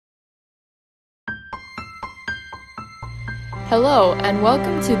Hello, and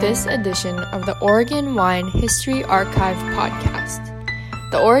welcome to this edition of the Oregon Wine History Archive podcast.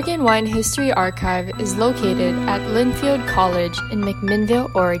 The Oregon Wine History Archive is located at Linfield College in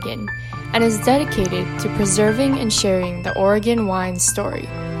McMinnville, Oregon, and is dedicated to preserving and sharing the Oregon wine story.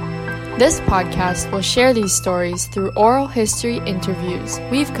 This podcast will share these stories through oral history interviews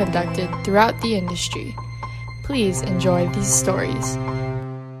we've conducted throughout the industry. Please enjoy these stories.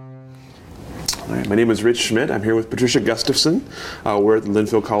 All right, my name is Rich Schmidt. I'm here with Patricia Gustafson. We're at the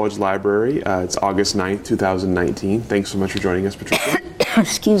Linfield College Library. It's August 9th, 2019. Thanks so much for joining us, Patricia.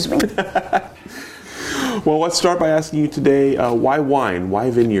 Excuse me. Well, let's start by asking you today, why wine?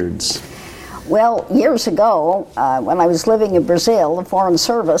 Why vineyards? Well, years ago, when I was living in Brazil, the Foreign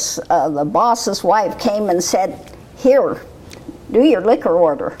Service, the boss's wife came and said, "Here, do your liquor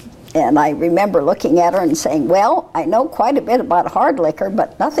order." And I remember looking at her and saying, "Well, I know quite a bit about hard liquor,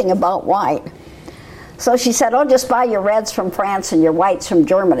 but nothing about wine." So she said, "Oh, just buy your reds from France and your whites from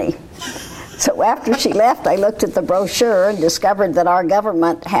Germany." So after she left, I looked at the brochure and discovered that our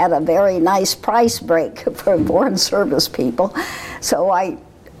government had a very nice price break for Foreign Service people. So I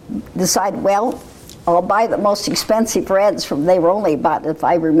decided, well, I'll buy the most expensive reds from, they were only about, if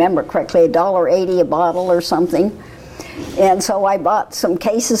I remember correctly, $1.80 a bottle or something. And so I bought some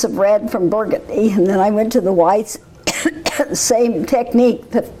cases of red from Burgundy, and then I went to the whites, same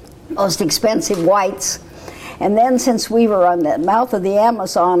technique, the most expensive whites. And then since we were on the mouth of the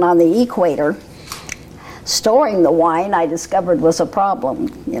Amazon on the equator, storing the wine I discovered was a problem,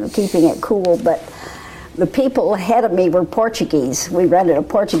 keeping it cool. But the people ahead of me were Portuguese. We rented a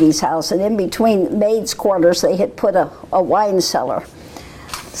Portuguese house, and in between maids' quarters they had put a wine cellar.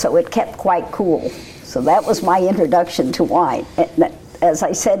 So it kept quite cool. So that was my introduction to wine. And as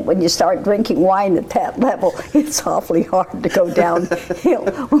I said, when you start drinking wine at that level, it's awfully hard to go downhill.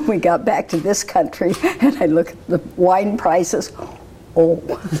 When we got back to this country and I look at the wine prices,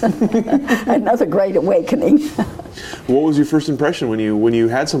 another great awakening. What was your first impression when you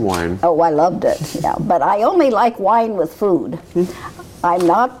had some wine? Oh, I loved it, yeah. But I only like wine with food. I'm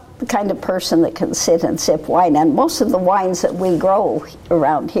not the kind of person that can sit and sip wine, and most of the wines that we grow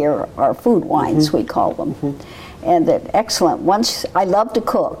around here are food wines, we call them. And they're excellent. Once I love to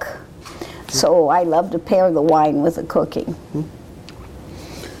cook, so I love to pair the wine with the cooking.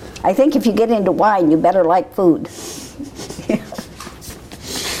 I think if you get into wine, you better like food.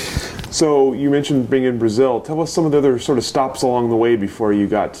 So you mentioned being in Brazil. Tell us some of the other sort of stops along the way before you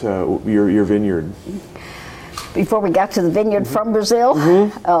got to your vineyard. Before we got to the vineyard from Brazil?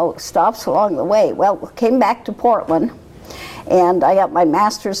 Oh, stops along the way. Well, came back to Portland, and I got my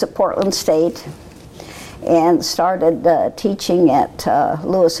master's at Portland State, and started teaching at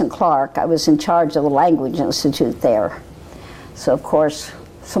Lewis and Clark. I was in charge of the Language Institute there. So, of course,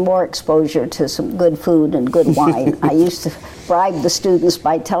 some more exposure to some good food and good wine. I used to bribe the students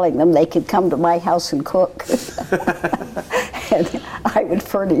by telling them they could come to my house and cook. And I would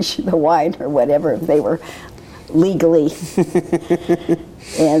furnish the wine or whatever if they were legally.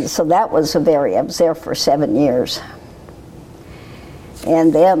 And so that was I was there for 7 years.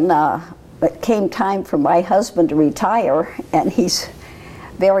 And then it came time for my husband to retire, and he's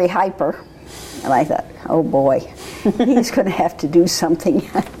very hyper. And I thought, oh boy, he's going to have to do something.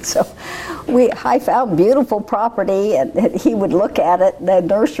 So I found beautiful property, and he would look at it. The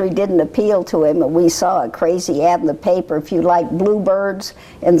nursery didn't appeal to him, and we saw a crazy ad in the paper, if you like bluebirds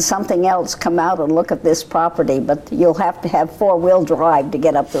and something else, come out and look at this property, but you'll have to have four-wheel drive to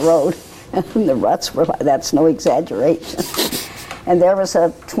get up the road. And the ruts were like, that's no exaggeration. And there was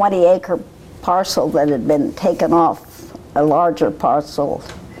a 20-acre parcel that had been taken off a larger parcel,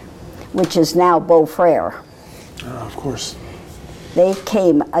 which is now Beaufrere. Of course. They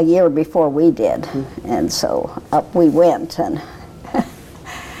came a year before we did, and so up we went, and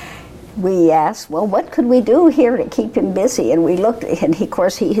we asked, well, what could we do here to keep him busy? And we looked, and of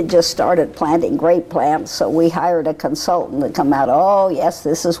course he had just started planting grape plants, so we hired a consultant to come out, oh yes,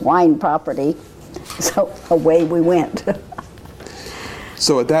 this is wine property. So away we went.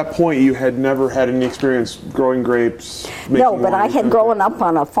 So at that point, you had never had any experience growing grapes? No, but I had grown up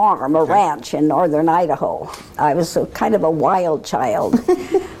on a farm, a ranch in northern Idaho. I was kind of a wild child.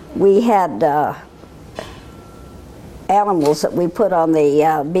 We had animals that we put on the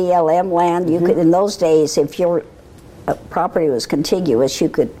BLM land. You could, in those days, if your property was contiguous, you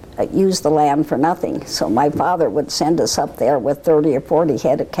could use the land for nothing. So my father would send us up there with 30 or 40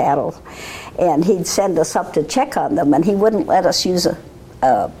 head of cattle, and he'd send us up to check on them, and he wouldn't let us use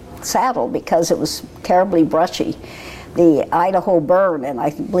a saddle because it was terribly brushy. The Idaho burn in,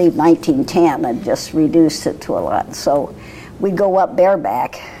 I believe, 1910 had just reduced it to a lot. So we go up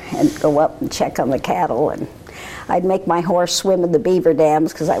bareback and go up and check on the cattle, and I'd make my horse swim in the beaver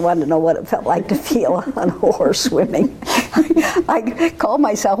dams because I wanted to know what it felt like to feel on a horse swimming. I call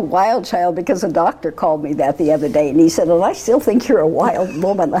myself a wild child because a doctor called me that the other day, and he said, "Well, I still think you're a wild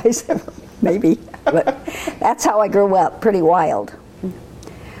woman." I said, "Maybe," but that's how I grew up, pretty wild.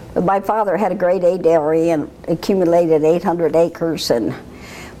 But my father had a grade A dairy and accumulated 800 acres and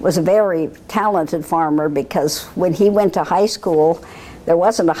was a very talented farmer, because when he went to high school, there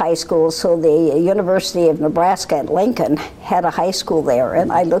wasn't a high school, so the University of Nebraska at Lincoln had a high school there,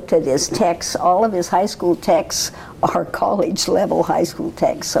 and I looked at his texts. All of his high school texts are college-level high school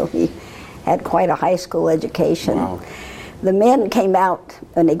texts, so he had quite a high school education. Wow. The men came out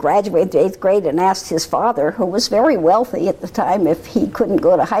when they graduated 8th grade and asked his father, who was very wealthy at the time, if he couldn't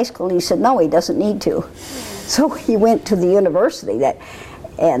go to high school. He said, no, he doesn't need to. So he went to the university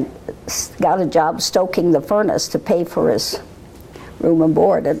and got a job stoking the furnace to pay for his room and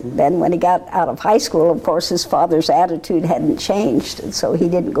board. And then when he got out of high school, of course, his father's attitude hadn't changed, and so he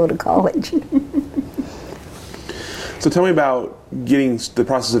didn't go to college. So tell me about the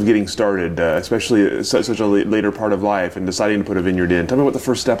process of getting started, especially at such a later part of life and deciding to put a vineyard in. Tell me what the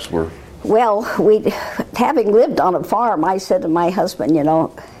first steps were. Well, having lived on a farm, I said to my husband,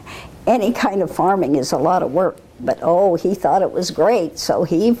 any kind of farming is a lot of work. But he thought it was great. So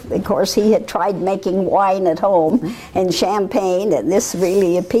he had tried making wine at home and champagne, and this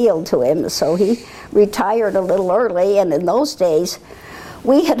really appealed to him. So he retired a little early, and in those days,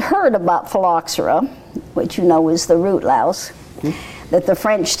 we had heard about phylloxera, which is the root louse, that the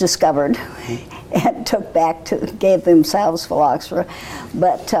French discovered and took back gave themselves phylloxera.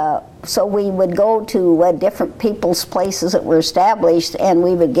 But so we would go to different people's places that were established, and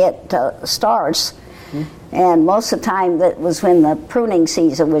we would get stars. And most of the time that was when the pruning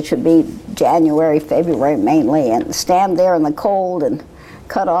season, which would be January, February mainly, and stand there in the cold and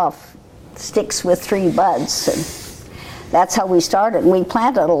cut off sticks with 3 buds. And that's how we started. And we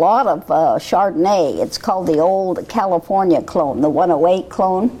planted a lot of Chardonnay. It's called the old California clone, the 108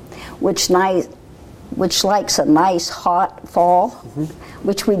 clone, which likes a nice hot fall,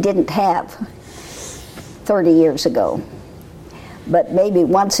 which we didn't have 30 years ago, but maybe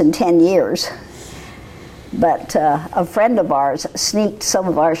once in 10 years. But a friend of ours sneaked some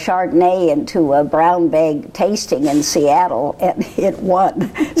of our Chardonnay into a brown bag tasting in Seattle, and it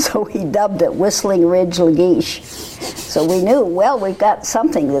won. So he dubbed it Whistling Ridge Laguiche. So we knew, we've got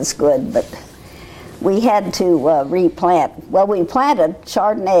something that's good, but we had to replant. Well, we planted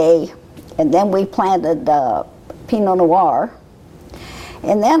Chardonnay, and then we planted Pinot Noir.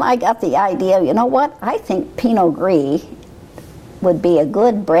 And then I got the idea, I think Pinot Gris would be a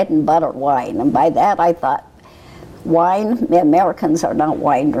good bread and butter wine. And by that I thought, Americans are not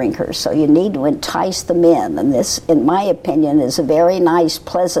wine drinkers, so you need to entice them in. And this, in my opinion, is a very nice,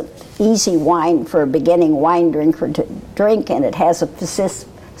 pleasant, easy wine for a beginning wine drinker to drink, and it has a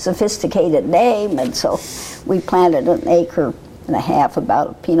sophisticated name. And so we planted 1.5 acres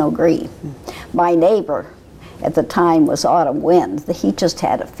about Pinot Gris. My neighbor at the time was Autumn Wind. He just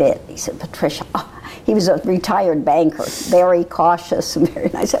had a fit. He said, Patricia, he was a retired banker, very cautious and very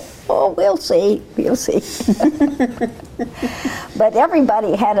nice. I said, we'll see. But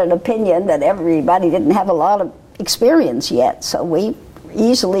everybody had an opinion that everybody didn't have a lot of experience yet, so we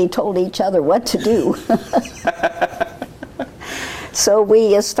easily told each other what to do. So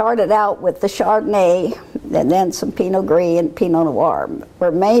we started out with the Chardonnay, and then some Pinot Gris and Pinot Noir.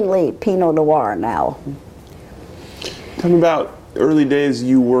 We're mainly Pinot Noir now. Tell me about early days.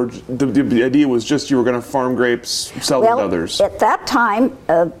 The idea was just you were going to farm grapes, sell them to others. At that time,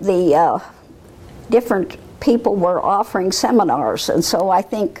 the different people were offering seminars, and so I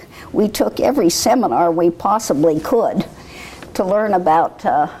think we took every seminar we possibly could to learn about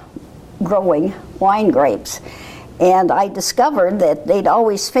growing wine grapes. And I discovered that they'd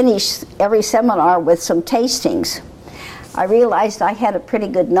always finish every seminar with some tastings. I realized I had a pretty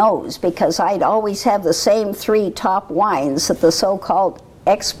good nose because I'd always have the same 3 top wines that the so-called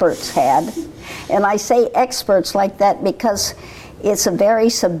experts had. And I say experts like that because it's a very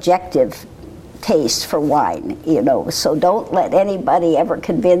subjective taste for wine, so don't let anybody ever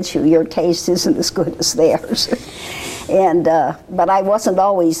convince you your taste isn't as good as theirs. And but I wasn't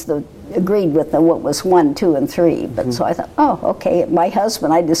always agreed with them what was 1, 2, and 3. But so I thought, okay. My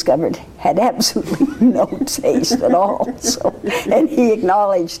husband, I discovered, had absolutely no taste at all. So, and he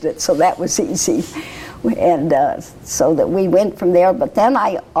acknowledged it, so that was easy. And so that we went from there. But then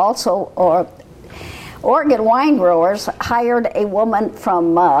I also, Oregon wine growers hired a woman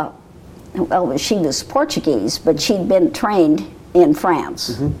from, she was Portuguese, but she'd been trained in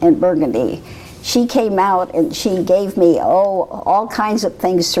France, in Burgundy. she came out and she gave me all kinds of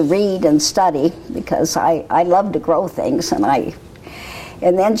things to read and study, because I love to grow things, and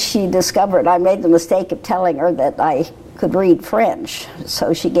then she discovered I made the mistake of telling her that I could read French,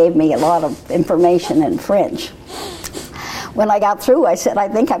 so she gave me a lot of information in French. When I got through, I said, I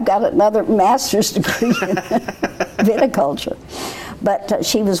think I've got another master's degree in viticulture. But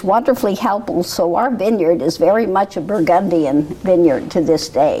she was wonderfully helpful, so our vineyard is very much a Burgundian vineyard to this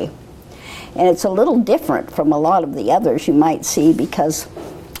day. And it's a little different from a lot of the others you might see, because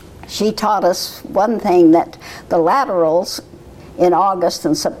she taught us one thing, that the laterals in August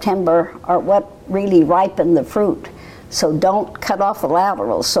and September are what really ripen the fruit. So don't cut off the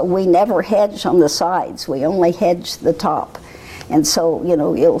laterals. So we never hedge on the sides. We only hedge the top. And so,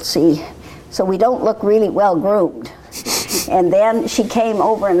 you'll see. So we don't look really well groomed. And then she came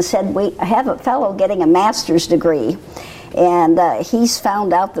over and said, we have a fellow getting a master's degree. And he's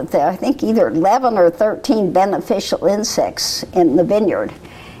found out that there are, I think, either 11 or 13 beneficial insects in the vineyard.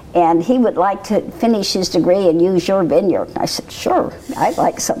 And he would like to finish his degree and use your vineyard. And I said, sure, I'd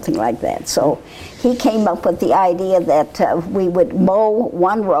like something like that. So he came up with the idea that we would mow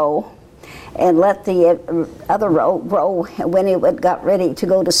one row and let the other row grow when it got ready to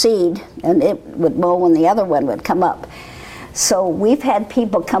go to seed, and it would mow when the other one would come up. So we've had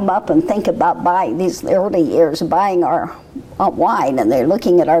people come up and think about buying, these early years, buying our wine, and they're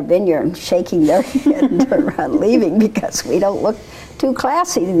looking at our vineyard and shaking their head and turn around leaving, because we don't look too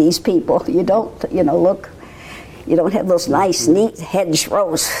classy to these people. You don't, you don't have those nice, neat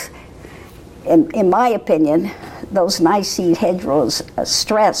hedgerows. And in my opinion, those nice, neat hedgerows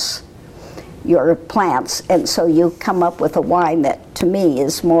stress your plants, and so you come up with a wine that, to me,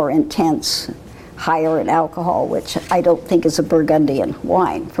 is more intense, higher in alcohol, which I don't think is a Burgundian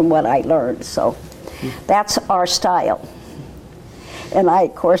wine, from what I learned. So that's our style. And I,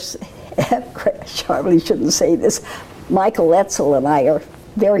 of course, Charlie shouldn't say this, Michael Etzel and I are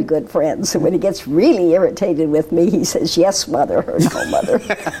very good friends, and when he gets really irritated with me, he says, yes, mother, or no, mother.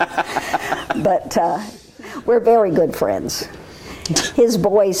 But we're very good friends. His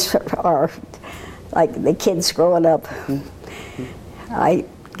boys are like the kids growing up. I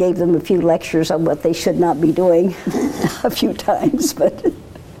gave them a few lectures on what they should not be doing a few times, but...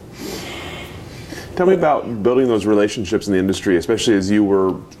 Tell me about building those relationships in the industry, especially as you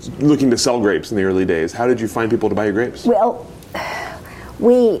were looking to sell grapes in the early days. How did you find people to buy your grapes? Well,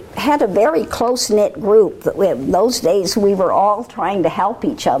 we had a very close-knit group. In those days, we were all trying to help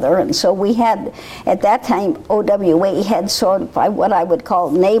each other, and so we had, at that time, OWA had sort of what I would call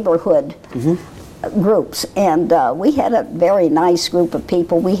neighborhood groups, and we had a very nice group of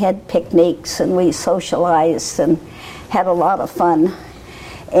people. We had picnics, and we socialized and had a lot of fun,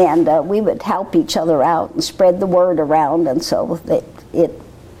 and we would help each other out and spread the word around, and so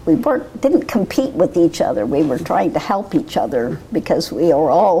we didn't compete with each other. We were trying to help each other, because we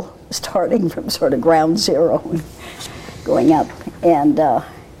were all starting from sort of ground zero and going up. And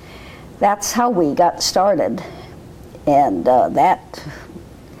that's how we got started. And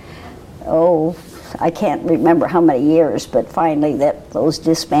I can't remember how many years, but finally those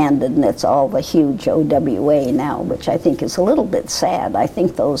disbanded, and it's all the huge OWA now, which I think is a little bit sad. I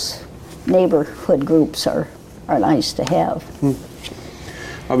think those neighborhood groups are nice to have.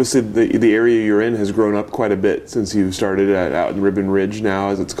 Obviously, the area you're in has grown up quite a bit since you started out in Ribbon Ridge now,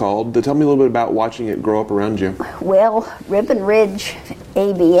 as it's called. Tell me a little bit about watching it grow up around you. Well, Ribbon Ridge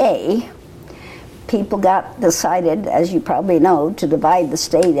AVA, people decided, as you probably know, to divide the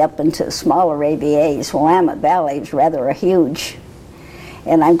state up into smaller AVAs. Willamette Valley is rather a huge,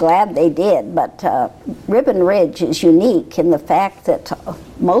 and I'm glad they did, but Ribbon Ridge is unique in the fact that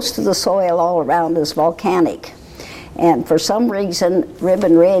most of the soil all around is volcanic. And for some reason,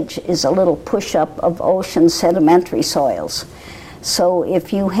 Ribbon Ridge is a little push-up of ocean sedimentary soils. So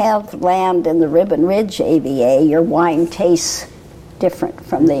if you have land in the Ribbon Ridge AVA, your wine tastes different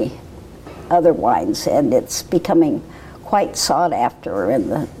from the other wines, and it's becoming quite sought after,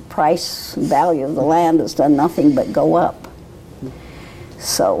 and the price and value of the land has done nothing but go up.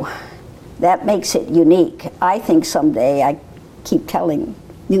 So that makes it unique. I think someday, I keep telling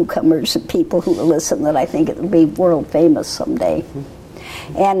newcomers and people who will listen that I think it will be world famous someday.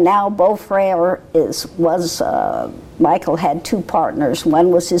 And now Beaufrere Michael had two partners. One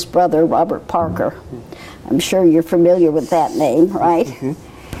was his brother, Robert Parker. I'm sure you're familiar with that name, right?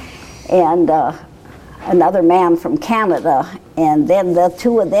 And another man from Canada. And then the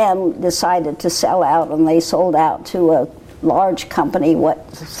two of them decided to sell out, and they sold out to a large company,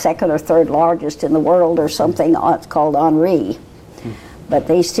 second or third largest in the world or something. It's called Henri. But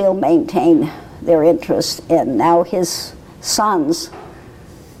they still maintain their interest, and now his sons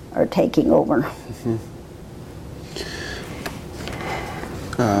are taking over.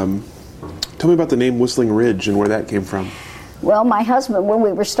 Tell me about the name Whistling Ridge and where that came from. Well, my husband, when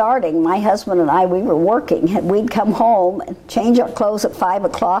we were starting, my husband and I, we were working. And we'd come home and change our clothes at 5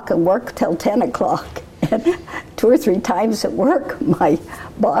 o'clock and work till 10 o'clock. And 2 or 3 times at work, my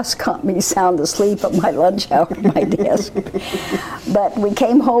boss caught me sound asleep at my lunch hour at my desk. But we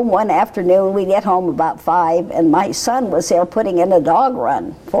came home one afternoon. We'd get home about 5, and my son was there putting in a dog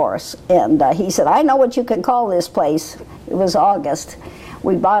run for us. And he said, I know what you can call this place. It was August.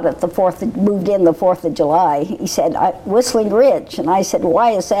 We bought it moved in the 4th of July. He said, Whistling Ridge. And I said,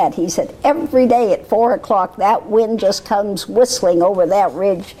 why is that? He said, every day at 4 o'clock, that wind just comes whistling over that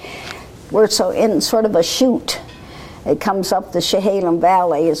ridge. We're so in sort of a chute. It comes up the Chehalem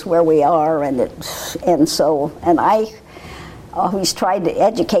Valley is where we are, and I always tried to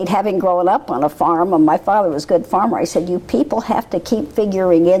educate, having grown up on a farm, and my father was a good farmer. I said, you people have to keep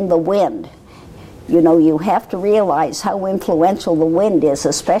figuring in the wind. You know, you have to realize how influential the wind is,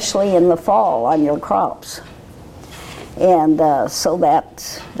 especially in the fall on your crops. And so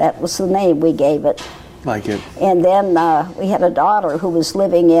that was the name we gave it. Like it. And then we had a daughter who was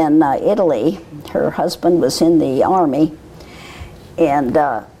living in Italy. Her husband was in the army. And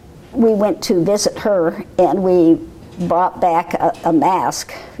we went to visit her, and we brought back a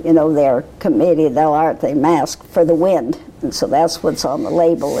mask, you know, their Commedia dell'arte mask for the wind. And so that's what's on the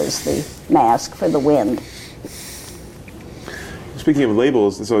label, is the mask for the wind. Speaking of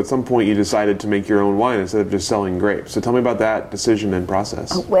labels, so at some point you decided to make your own wine instead of just selling grapes. So tell me about that decision and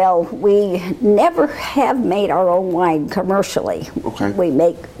process. Well, we never have made our own wine commercially. Okay. We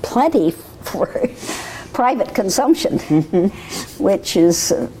make plenty for private consumption, which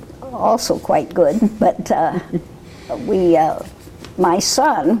is also quite good. But my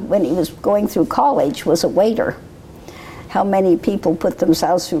son, when he was going through college, was a waiter. How many people put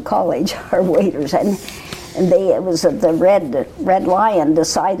themselves through college are waiters, and it was the Red Lion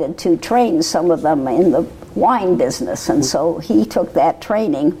decided to train some of them in the wine business, and so he took that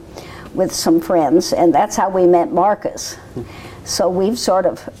training with some friends, and that's how we met Marcus. So we've sort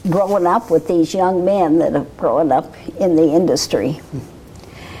of grown up with these young men that have grown up in the industry.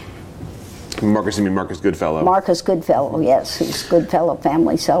 Marcus, you mean Marcus Goodfellow? Marcus Goodfellow, yes. He's Goodfellow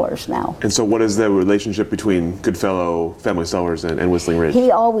Family Cellars now. And so what is the relationship between Goodfellow Family Cellars and Whistling Ridge?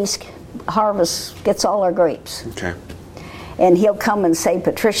 He always gets all our grapes. Okay. And he'll come and say,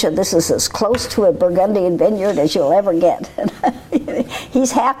 Patricia, this is as close to a Burgundian vineyard as you'll ever get.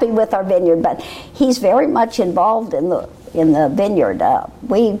 He's happy with our vineyard, but he's very much involved in the vineyard.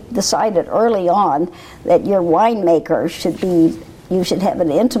 We decided early on that your winemaker you should have an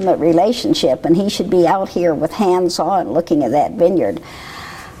intimate relationship, and he should be out here with hands-on looking at that vineyard.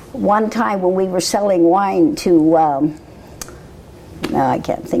 One time when we were selling wine to, I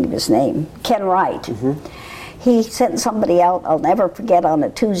can't think of his name, Ken Wright, he sent somebody out, I'll never forget, on a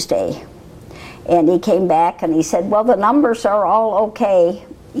Tuesday. And he came back and he said, well, the numbers are all okay.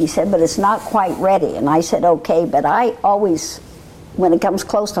 He said, but it's not quite ready. And I said, okay, but I always, when it comes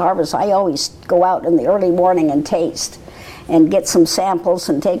close to harvest, I always go out in the early morning and taste and get some samples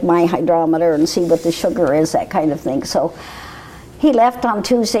and take my hydrometer and see what the sugar is, that kind of thing. So he left on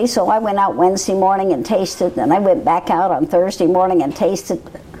Tuesday, so I went out Wednesday morning and tasted, and I went back out on Thursday morning and tasted.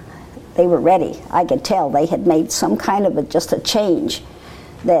 They were ready. I could tell they had made some kind of just a change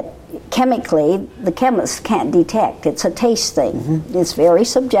that chemically the chemists can't detect. It's a taste thing. It's very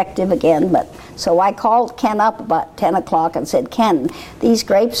subjective again, but so I called Ken up about 10 o'clock and said, Ken, these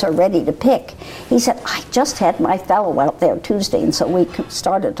grapes are ready to pick. He said, I just had my fellow out there Tuesday, and so we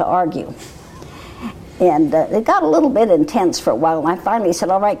started to argue. And it got a little bit intense for a while, and I finally said,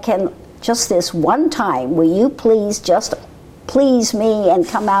 all right, Ken, just this one time, will you please just please me and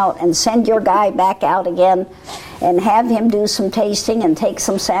come out and send your guy back out again and have him do some tasting and take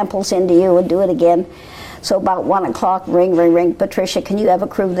some samples into you and do it again. So about 1 o'clock, ring, ring, ring, Patricia, can you have a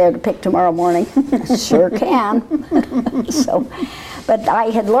crew there to pick tomorrow morning? Sure can. But I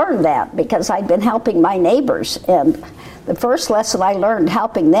had learned that because I'd been helping my neighbors, and the first lesson I learned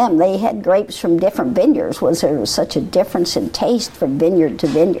helping them, they had grapes from different vineyards, was there was such a difference in taste from vineyard to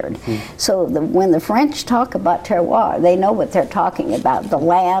vineyard. So when the French talk about terroir, they know what they're talking about. The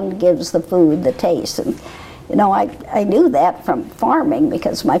land gives the food the taste. And you know, I knew that from farming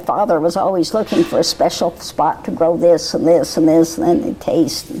because my father was always looking for a special spot to grow this and this and this, and then the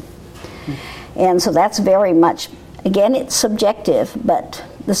taste. And so that's very much, again, it's subjective, but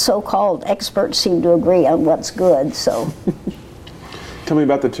the so-called experts seem to agree on what's good, so. Tell me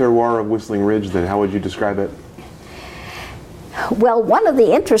about the terroir of Whistling Ridge then. How would you describe it? Well, one of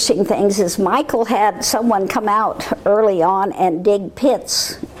the interesting things is Michael had someone come out early on and dig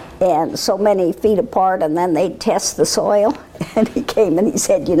pits and so many feet apart, and then they'd test the soil. And he came and he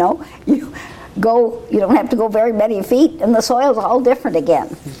said, you know, you don't have to go very many feet, and the soil's all different again.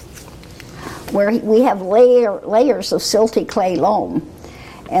 Where we have layers of silty clay loam.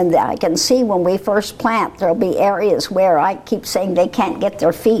 And I can see when we first plant, there'll be areas where I keep saying they can't get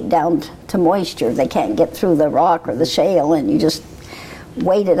their feet down to moisture. They can't get through the rock or the shale, and you just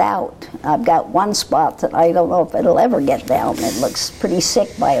wait it out. I've got one spot that I don't know if it'll ever get down. It looks pretty sick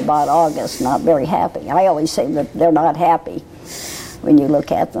by about August, not very happy. I always say that they're not happy when you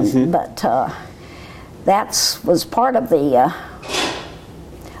look at them, mm-hmm. But that was part of the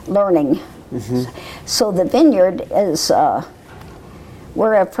learning. Mm-hmm. So the vineyard is...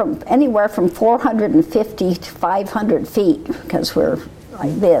 we're from anywhere from 450 to 500 feet because we're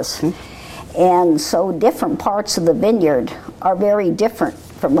like this. Mm-hmm. And so different parts of the vineyard are very different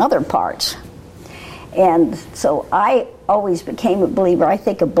from other parts. And so I always became a believer. I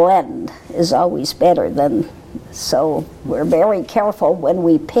think a blend is always better than, so we're very careful when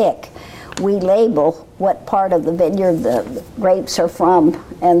we pick. We label what part of the vineyard the grapes are from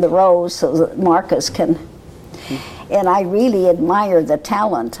and the rows so that Marcus can. And I really admire the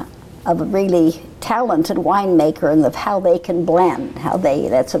talent of a really talented winemaker and of how they can blend,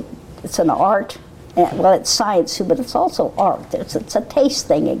 it's an art. Well, it's science too, but it's also art. It's a taste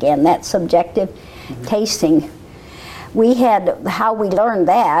thing again, that subjective mm-hmm. tasting. How we learned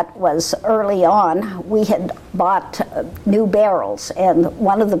that was early on, we had bought new barrels, and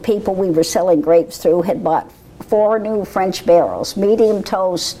one of the people we were selling grapes through had bought 4 new French barrels, medium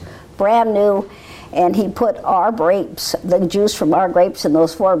toast, brand new. And he put our grapes, the juice from our grapes, in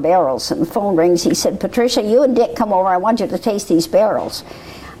those 4 barrels. And the phone rings. He said, Patricia, you and Dick come over. I want you to taste these barrels.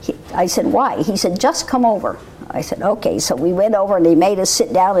 I said, why? He said, just come over. I said, okay. So we went over, and he made us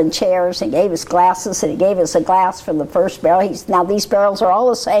sit down in chairs, and gave us glasses, and he gave us a glass from the first barrel. Now, these barrels are all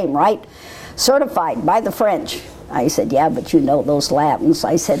the same, right? Certified by the French. I said, yeah, but you know those Latins.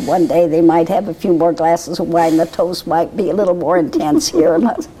 I said, one day they might have a few more glasses of wine. The toast might be a little more intense here. And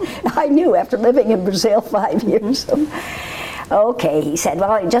I knew after living in Brazil 5 years. So. Okay, he said,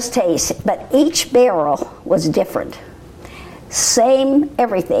 well, just taste. But each barrel was different. Same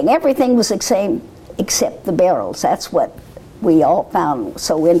everything. Everything was the same except the barrels. That's what we all found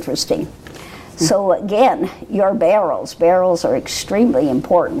so interesting. So again, your barrels are extremely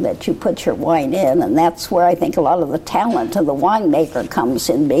important that you put your wine in, and that's where I think a lot of the talent of the winemaker comes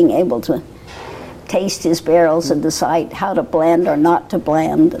in, being able to taste his barrels and decide how to blend or not to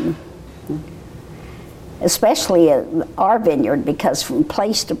blend, and especially our vineyard, because from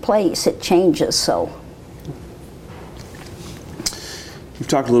place to place it changes so. You've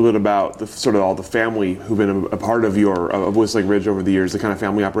talked a little bit about all the family who've been a part of of Whistling Ridge over the years, the kind of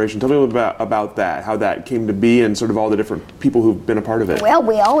family operation. Tell me a little bit about that, how that came to be, and sort of all the different people who've been a part of it. Well,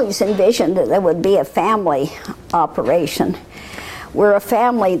 we always envisioned that there would be a family operation. We're a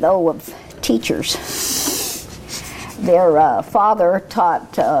family, though, of teachers. Their father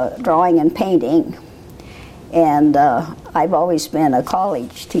taught drawing and painting, and I've always been a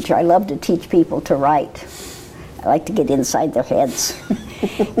college teacher. I love to teach people to write. I like to get inside their heads.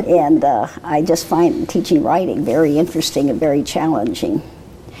 And I just find teaching writing very interesting and very challenging.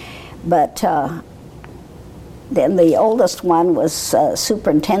 But then the oldest one was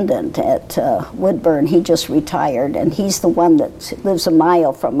superintendent at Woodburn. He just retired, and he's the one that lives a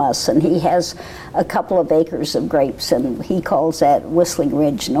mile from us, and he has a couple of acres of grapes, and he calls that Whistling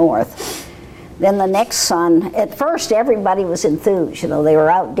Ridge North. Then the next son, at first everybody was enthused. You know, they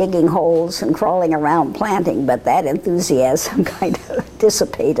were out digging holes and crawling around planting, but that enthusiasm kind of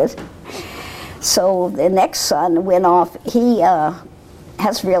dissipated. So the next son went off. He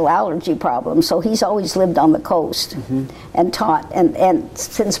has real allergy problems, so he's always lived on the coast mm-hmm. and taught. And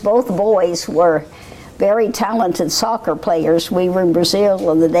since both boys were very talented soccer players, we were in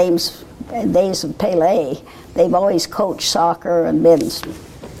Brazil in the days of Pelé. They've always coached soccer and been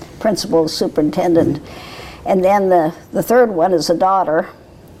principal superintendent. And then the third one is a daughter.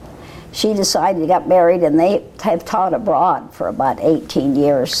 She decided to get married, and they have taught abroad for about 18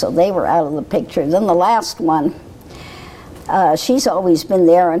 years, so they were out of the picture. Then the last one, she's always been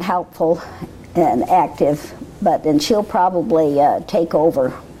there and helpful and active, and she'll probably take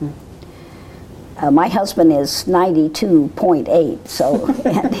over. My husband is 92.8, so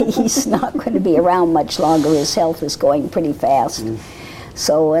and he's not going to be around much longer. His health is going pretty fast.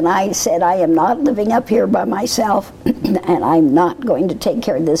 So, and I said, I am not living up here by myself, and I'm not going to take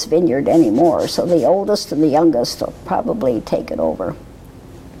care of this vineyard anymore. So the oldest and the youngest will probably take it over.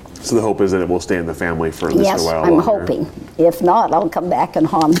 So the hope is that it will stay in the family for at least a while longer. Yes, I'm hoping. If not, I'll come back and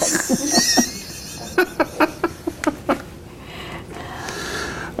haunt them.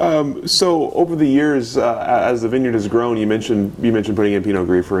 So over the years, as the vineyard has grown, you mentioned putting in Pinot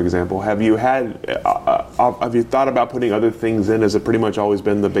Gris, for example. Have you thought about putting other things in? Has it pretty much always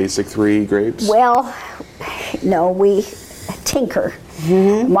been the basic 3 grapes? Well, no, we tinker.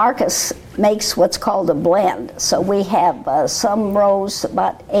 Mm-hmm. Marcus makes what's called a blend. So we have some rows,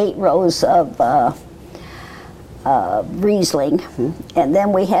 about 8 rows of Riesling, mm-hmm. and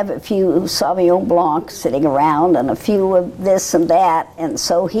then we have a few Sauvignon Blanc sitting around and a few of this and that, and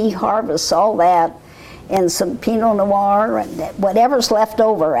so he harvests all that and some Pinot Noir and whatever's left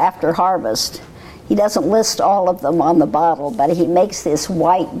over after harvest. He doesn't list all of them on the bottle, but he makes this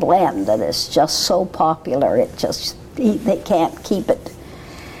white blend that is just so popular, they can't keep it.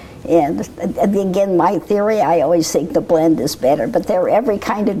 And again, my theory, I always think the blend is better, but they're every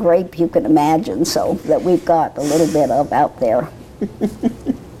kind of grape you can imagine, so that we've got a little bit of out there.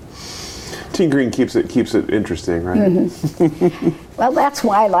 Tinkering keeps it interesting, right? Mm-hmm. Well, that's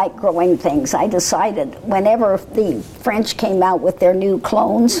why I like growing things. I decided whenever the French came out with their new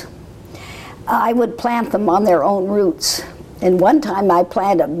clones, I would plant them on their own roots. And one time I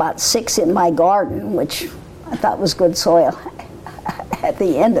planted about 6 in my garden, which I thought was good soil. At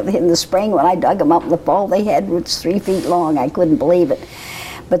the end of in the spring, when I dug them up in the fall, they had roots 3 feet long. I couldn't believe it.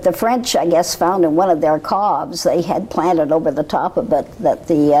 But the French, I guess, found in one of their cobs, they had planted over the top of it, that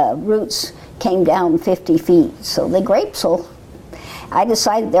the roots came down 50 feet. So the grapes I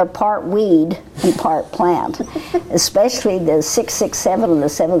decided they're part weed and part plant, especially the 667 and the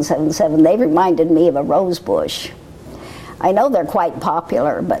 777. They reminded me of a rose bush. I know they're quite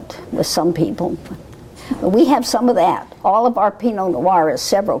popular, but with some people. We have some of that. All of our Pinot Noir is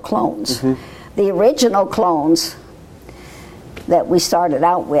several clones. Mm-hmm. The original clones that we started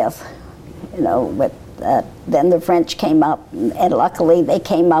out with, then the French came up, and luckily they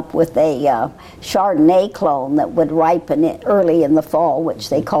came up with a Chardonnay clone that would ripen early in the fall, which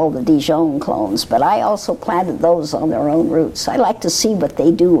they call the Dijon clones. But I also planted those on their own roots. I like to see what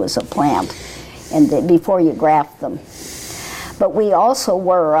they do as a plant and before you graft them. But we also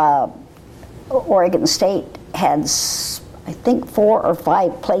were... Oregon State had, I think, 4 or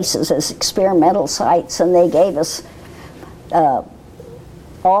 5 places as experimental sites, and they gave us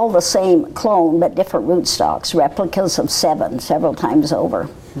all the same clone but different rootstocks, replicas of 7 several times over.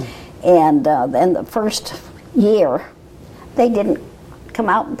 And then the first year, they didn't come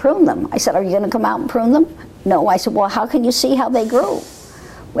out and prune them. I said, "Are you going to come out and prune them?" No. I said, "Well, how can you see how they grew?"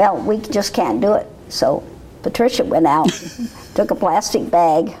 "Well, we just can't do it." So Patricia went out, took a plastic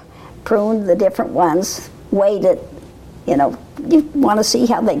bag, pruned the different ones, weighed it. You want to see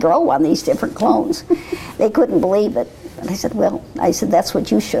how they grow on these different clones. They couldn't believe it. And I said, that's what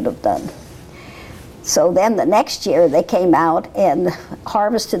you should have done. So then the next year they came out and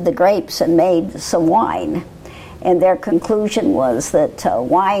harvested the grapes and made some wine. And their conclusion was that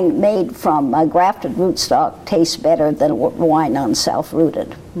wine made from grafted rootstock tastes better than wine on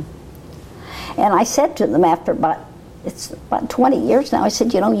self-rooted. And I said to them after it's about 20 years now, I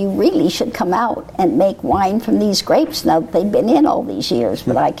said, you really should come out and make wine from these grapes. Now, they've been in all these years,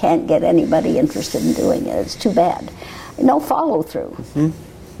 but I can't get anybody interested in doing it. It's too bad. No follow-through.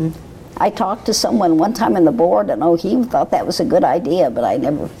 Mm-hmm. I talked to someone one time on the board, and he thought that was a good idea, but I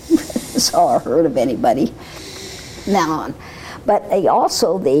never saw or heard of anybody now on. But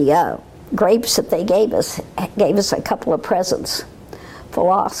the grapes that they gave us a couple of presents,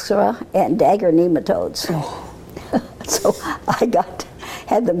 Phylloxera and dagger nematodes. Oh. So I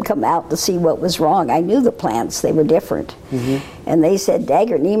had them come out to see what was wrong. I knew the plants, they were different. Mm-hmm. And they said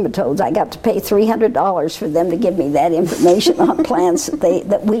dagger nematodes, I got to pay $300 for them to give me that information on plants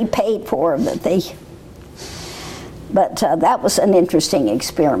that we paid for. But that was an interesting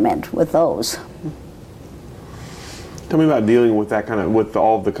experiment with those. Tell me about dealing with that with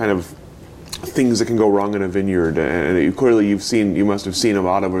all the kind of things that can go wrong in a vineyard, and clearly you must have seen a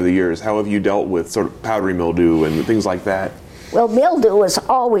lot over the years. How have you dealt with sort of powdery mildew and things like that? Well, mildew is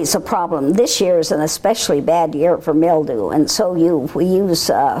always a problem. This year is an especially bad year for mildew, and so we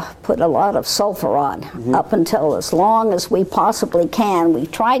put a lot of sulfur on. Mm-hmm. Up until as long as we possibly can. We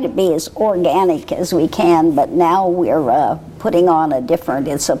try to be as organic as we can, but now we're putting on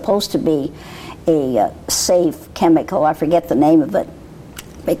it's supposed to be a safe chemical. I forget the name of it.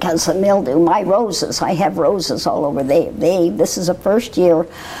 Because of mildew, my roses, I have roses all over. This is the first year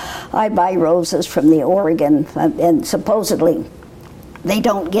I buy roses from the Oregon, and supposedly they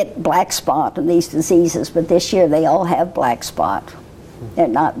don't get black spot and these diseases, but this year they all have black spot. They're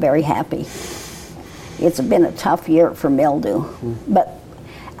not very happy. It's been a tough year for mildew. But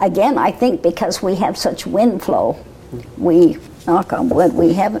again, I think because we have such wind flow, knock on wood,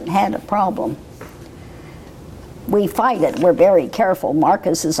 we haven't had a problem. we fight it. We're very careful.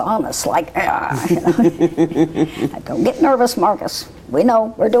 Marcus is honest, like, don't get nervous, Marcus. We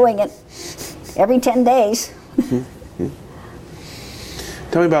know, we're doing it every 10 days.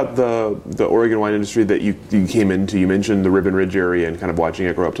 Tell me about the Oregon wine industry that you came into. You mentioned the Ribbon Ridge area and kind of watching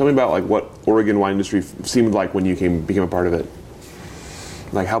it grow up. Tell me about like what Oregon wine industry seemed like when you became a part of it.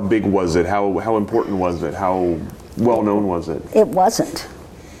 Like how big was it? How important was it? How well known was it? It wasn't.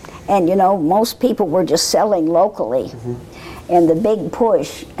 And you know, most people were just selling locally. And the big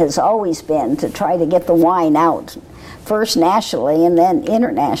push has always been to try to get the wine out, first nationally and then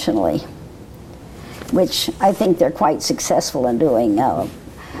internationally, which I think they're quite successful in doing.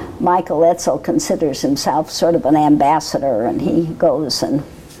 Michael Etzel considers himself sort of an ambassador, and he goes and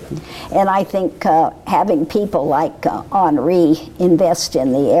I think having people like Henri invest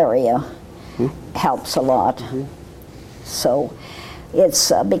in the area helps a lot. So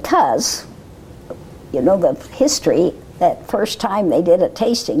it's because, you know, the history, that first time they did a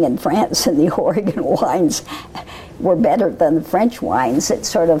tasting in France and the Oregon wines were better than the French wines, it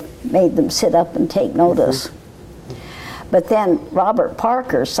sort of made them sit up and take notice. But then Robert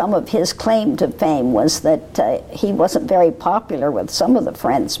Parker, some of his claim to fame was that he wasn't very popular with some of the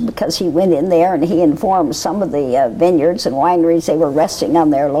French because he went in there and he informed some of the vineyards and wineries they were resting on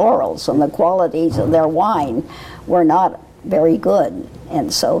their laurels, and the qualities of their wine were not very good.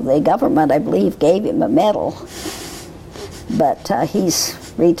 And so the government, I believe, gave him a medal. But he's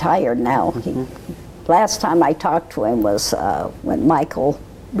retired now. Last time I talked to him was when Michael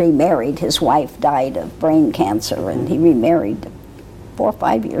remarried. His wife died of brain cancer, and he remarried 4 or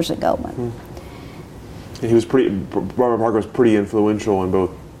 5 years ago. And he was Robert Parker was pretty influential in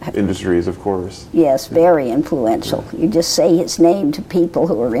both industries, of course. Yes, very influential. You just say his name to people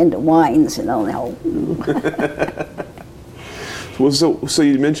who are into wines, and they'll know. Well, so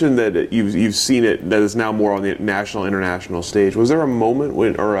you mentioned that you've seen it, that is now more on the national, international stage. Was there a moment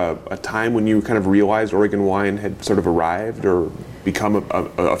when, or a time when you kind of realized Oregon wine had sort of arrived or become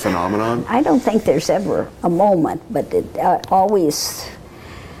a phenomenon? I don't think there's ever a moment, but it always,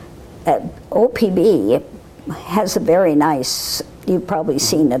 OPB has a very nice, you've probably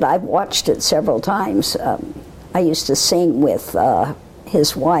seen it, I've watched it several times. I used to sing with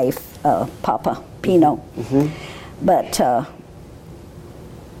his wife, Papa Pino, but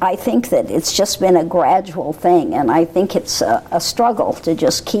I think that it's just been a gradual thing, and I think it's a struggle to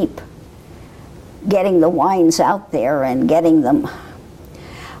just keep getting the wines out there and getting them.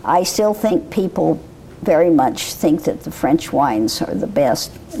 I still think people very much think that the French wines are the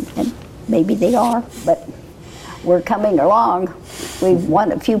best, and maybe they are, but we're coming along. We've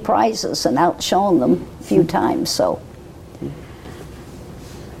won a few prizes and outshone them a few times, so.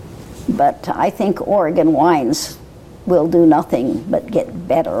 But I think Oregon wines will do nothing but get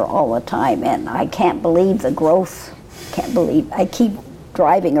better all the time, and I can't believe the growth. I keep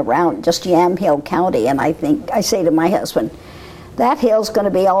driving around just Yamhill County, and I say to my husband, that hill's going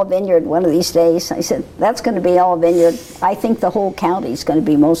to be all vineyard one of these days. I said, that's going to be all vineyard. I think the whole county's going to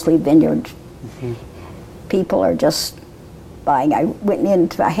be mostly vineyard. People are just buying.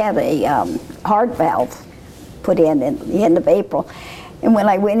 I had a heart valve put in the end of April. And when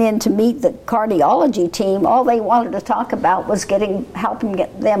I went in to meet the cardiology team, all they wanted to talk about was helping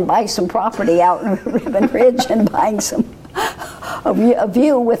get them buy some property out in Ribbon Ridge and buying a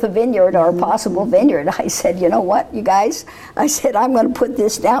view with a vineyard or a possible vineyard. I said, you know what, you guys? I said, I'm going to put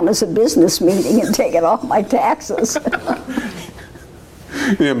this down as a business meeting and take it off my taxes. The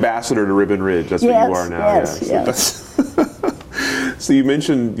ambassador to Ribbon Ridge, that's what you are now. Yes. So you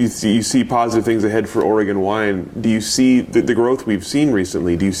mentioned you see positive things ahead for Oregon wine. Do you see the growth we've seen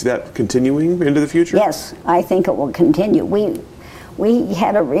recently? Do you see that continuing into the future? Yes, I think it will continue. We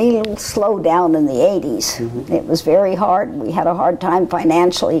had a real slowdown in the 80s. It was very hard. We had a hard time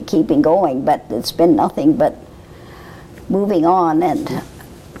financially keeping going, but it's been nothing but moving on, and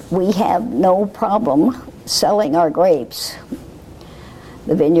we have no problem selling our grapes.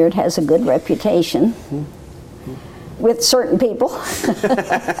 The vineyard has a good reputation with certain people.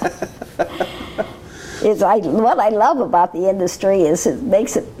 What I love about the industry is it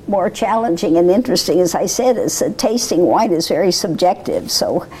makes it more challenging and interesting. As I said, tasting wine is very subjective,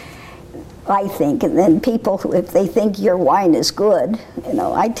 so I think, and then people, if they think your wine is good,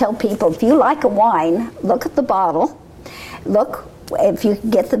 I tell people, if you like a wine, look at the bottle, look if you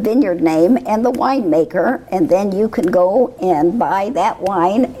get the vineyard name and the winemaker, and then you can go and buy that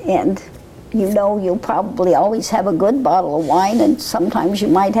wine, and you'll probably always have a good bottle of wine, and sometimes you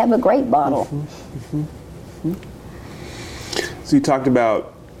might have a great bottle. So you talked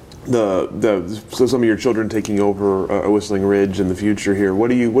about so some of your children taking over Whistling Ridge in the future here. What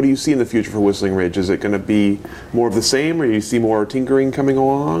do you see in the future for Whistling Ridge? Is it going to be more of the same, or you see more tinkering coming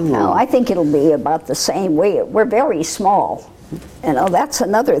along? Or? No, I think it'll be about the same. We're very small. You know, that's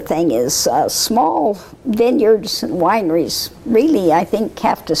another thing is small vineyards and wineries really, I think,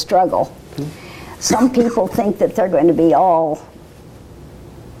 have to struggle. Some people think that they're going to be all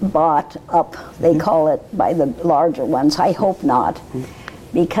bought up, they call it, by the larger ones. I hope not,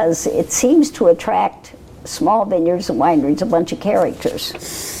 because it seems to attract small vineyards and wineries a bunch of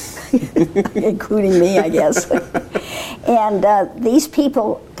characters, including me, I guess. And these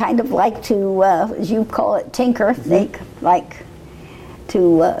people kind of like to, as you call it, tinker. They like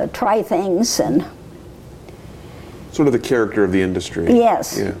to try things and sort of the character of the industry.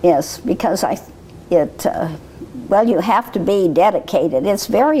 Yes, yes, because well, you have to be dedicated. It's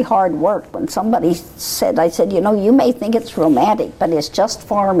very hard work. When somebody said, I said, you know, you may think it's romantic, but it's just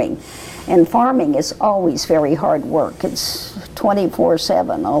farming. And farming is always very hard work. It's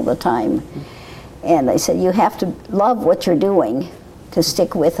 24/7 all the time. And they said, you have to love what you're doing to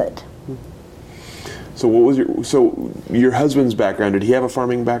stick with it. So what was your husband's background? Did he have a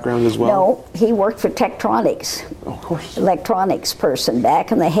farming background as well? No, he worked for Tektronix. Oh, of course. Electronics person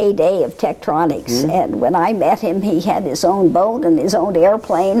back in the heyday of Tektronix. And when I met him, he had his own boat and his own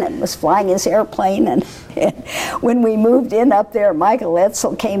airplane and was flying his airplane. And when we moved in up there, Michael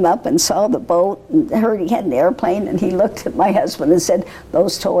Etzel came up and saw the boat and heard he had an airplane, and he looked at my husband and said,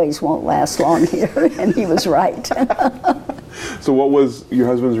 those toys won't last long here. And he was right. So what was your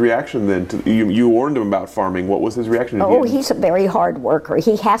husband's reaction then? You warned him about farming. What was his reaction? Oh, he's a very hard worker.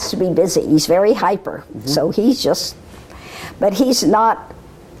 He has to be busy. He's very hyper. So he's just, but he's not,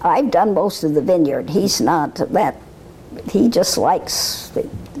 I've done most of the vineyard. He's not that, he just likes,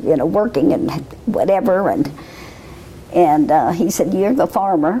 you know, working and whatever. And he said, you're the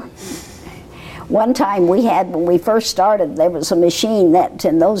farmer. One time we had, when we first started, there was a machine that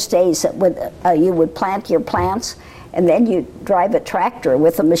in those days that would, you would plant your plants, and then you drive a tractor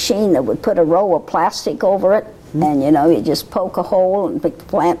with a machine that would put a row of plastic over it, and you know, you just poke a hole and pick the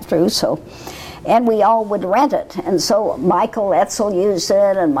plant through. So, and we all would rent it. And so Michael Etzel used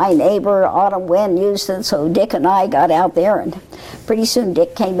it, and my neighbor Autumn Wynn used it. So Dick and I got out there, and pretty soon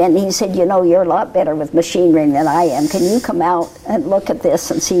Dick came in and he said, you know, you're a lot better with machinery than I am. Can you come out and look at this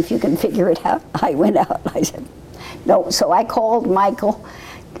and see if you can figure it out? I went out and I said, no. So I called Michael.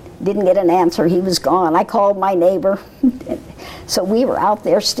 Didn't get an answer. He was gone. I called my neighbor. So we were out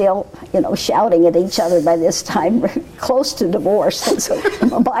there still, you know, shouting at each other by this time, close to divorce. And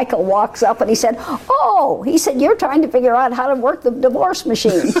so Michael walks up and he said, oh, he said, you're trying to figure out how to work the divorce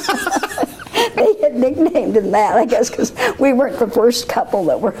machine. They had nicknamed him that, I guess, because we weren't the first couple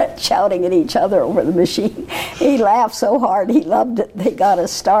that were shouting at each other over the machine. He laughed so hard, he loved it. They got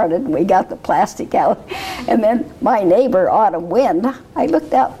us started, and we got the plastic out. And then my neighbor, Autumn Wind, I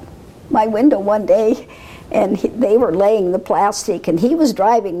looked out my window one day, and they were laying the plastic, and he was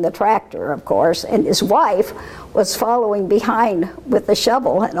driving the tractor, of course, and his wife was following behind with the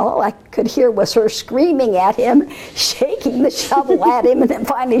shovel, and all I could hear was her screaming at him, shaking the shovel at him, and then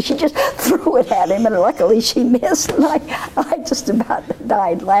finally she just threw it at him, and luckily she missed, and I just about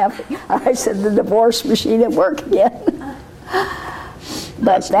died laughing. I said, the divorce machine at work again.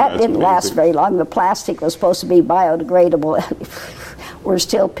 But that didn't last very long. The plastic was supposed to be biodegradable. We're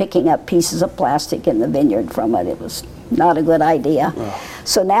still picking up pieces of plastic in the vineyard from it. It was not a good idea.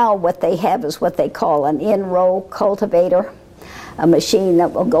 So now what they have is what they call an in-row cultivator, a machine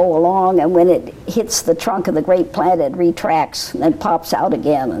that will go along, and when it hits the trunk of the grape plant, it retracts and then pops out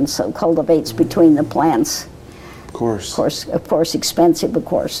again, and so cultivates between the plants. Of course, expensive, of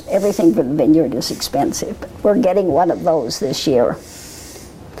course. Everything for the vineyard is expensive. We're getting one of those this year.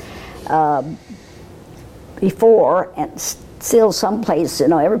 Before, and still someplace, you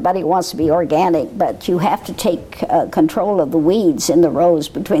know, everybody wants to be organic, but you have to take control of the weeds in the rows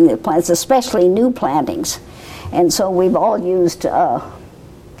between the plants, especially new plantings. And so we've all used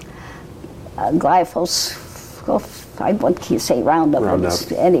glyphosate, I want to say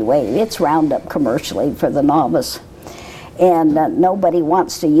Roundup. Anyway, it's Roundup commercially for the novice. And nobody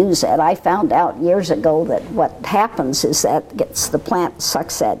wants to use that. I found out years ago that what happens is that the plant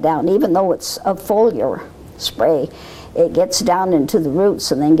sucks that down, even though it's a foliar spray. It gets down into the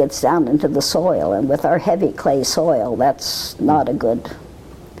roots and then gets down into the soil. And with our heavy clay soil, that's not a good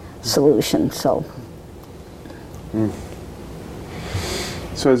solution. So,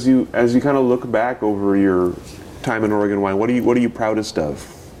 so as you kind of look back over your time in Oregon wine, what are you proudest of?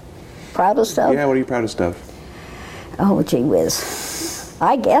 Proudest of? Yeah, what are you proudest of? Oh, gee whiz.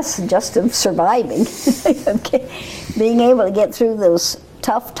 I guess just of surviving. Being able to get through those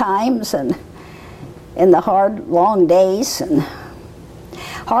tough times and in the hard, long days. And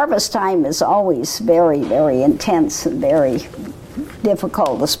harvest time is always very, very intense and very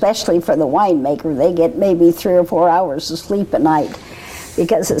difficult, especially for the winemaker. They get maybe 3 or 4 hours of sleep a night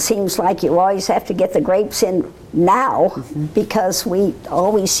because it seems like you always have to get the grapes in now because we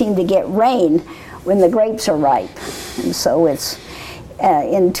always seem to get rain when the grapes are ripe. And so it's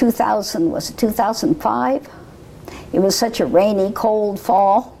in 2005? It was such a rainy, cold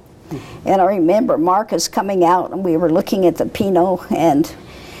fall. And I remember Marcus coming out and we were looking at the Pinot and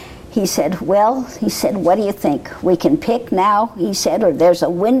he said, what do you think? We can pick now, he said, or there's a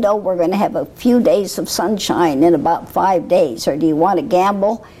window, we're going to have a few days of sunshine in about 5 days, or do you want to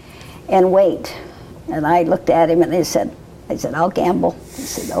gamble and wait? And I looked at him and I said, I'll gamble. He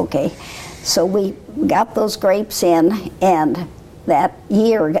said, okay. So we got those grapes in, and that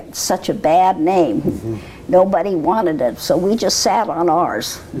year got such a bad name. Nobody wanted it, so we just sat on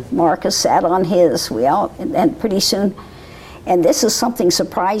ours. Marcus sat on his. And pretty soon, and this is something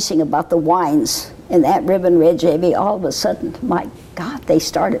surprising about the wines in that Ribbon Ridge AV. All of a sudden, my God, they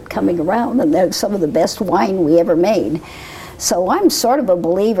started coming around, and they're some of the best wine we ever made. So I'm sort of a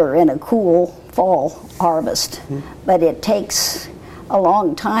believer in a cool fall harvest, but it takes a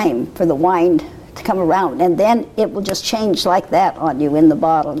long time for the wine to come around, and then it will just change like that on you in the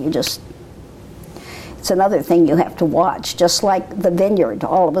bottle. It's another thing you have to watch, just like the vineyard.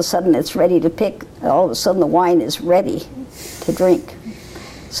 All of a sudden it's ready to pick, all of a sudden the wine is ready to drink.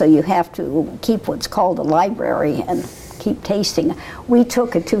 So you have to keep what's called a library and keep tasting. We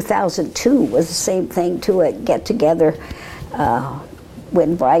took a 2002 was the same thing to a get-together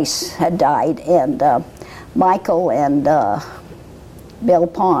when Bryce had died, and Michael and Bill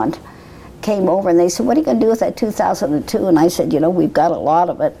Pond came over and they said, what are you going to do with that 2002? And I said, we've got a lot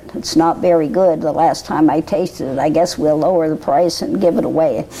of it. It's not very good. The last time I tasted it, I guess we'll lower the price and give it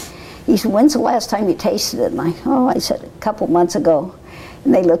away. He said, when's the last time you tasted it? And I said, a couple months ago.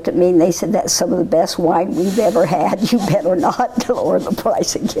 And they looked at me and they said, that's some of the best wine we've ever had. You better not lower the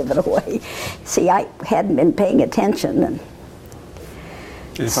price and give it away. See, I hadn't been paying attention. And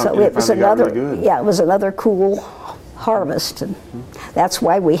so it was another, it was another cool harvest, and that's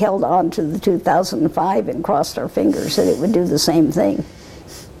why we held on to the 2005 and crossed our fingers that it would do the same thing.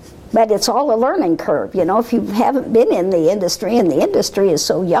 But it's all a learning curve, if you haven't been in the industry, and the industry is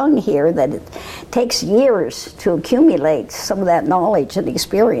so young here that it takes years to accumulate some of that knowledge and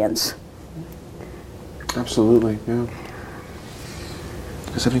experience. Absolutely, yeah.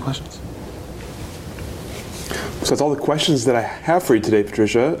 Does have any questions? So that's all the questions that I have for you today,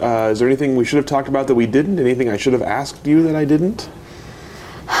 Patricia. Is there anything we should have talked about that we didn't? Anything I should have asked you that I didn't?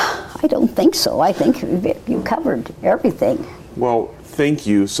 I don't think so. I think you covered everything. Well, thank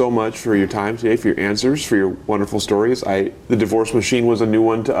you so much for your time today, for your answers, for your wonderful stories. The divorce machine was a new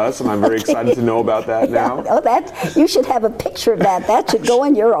one to us, and I'm very excited to know about that now. Oh, you should have a picture of that. That should go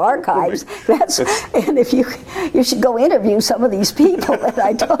in your archives. And if you should go interview some of these people that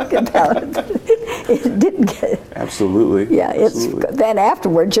I talk about. It didn't get. Absolutely. Yeah, Absolutely. It's then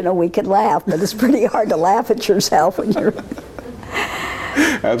afterwards, we could laugh, but it's pretty hard to laugh at yourself when you're.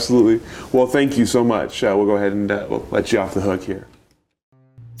 Absolutely. Well, thank you so much. We'll go ahead and we'll let you off the hook here.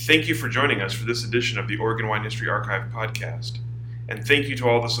 Thank you for joining us for this edition of the Oregon Wine History Archive podcast. And thank you to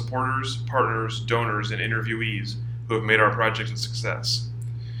all the supporters, partners, donors, and interviewees who have made our project a success.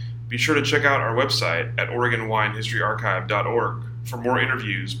 Be sure to check out our website at OregonWineHistoryArchive.org for more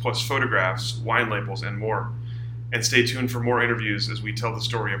interviews, plus photographs, wine labels, and more. And stay tuned for more interviews as we tell the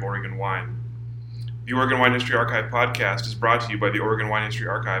story of Oregon wine. The Oregon Wine History Archive podcast is brought to you by the Oregon Wine History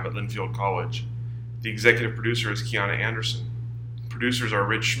Archive at Linfield College. The executive producer is Kiana Anderson. Producers are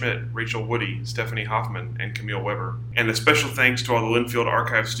Rich Schmidt, Rachel Woody, Stephanie Hoffman, and Camille Weber. And a special thanks to all the Linfield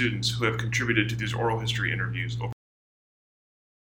Archive students who have contributed to these oral history interviews over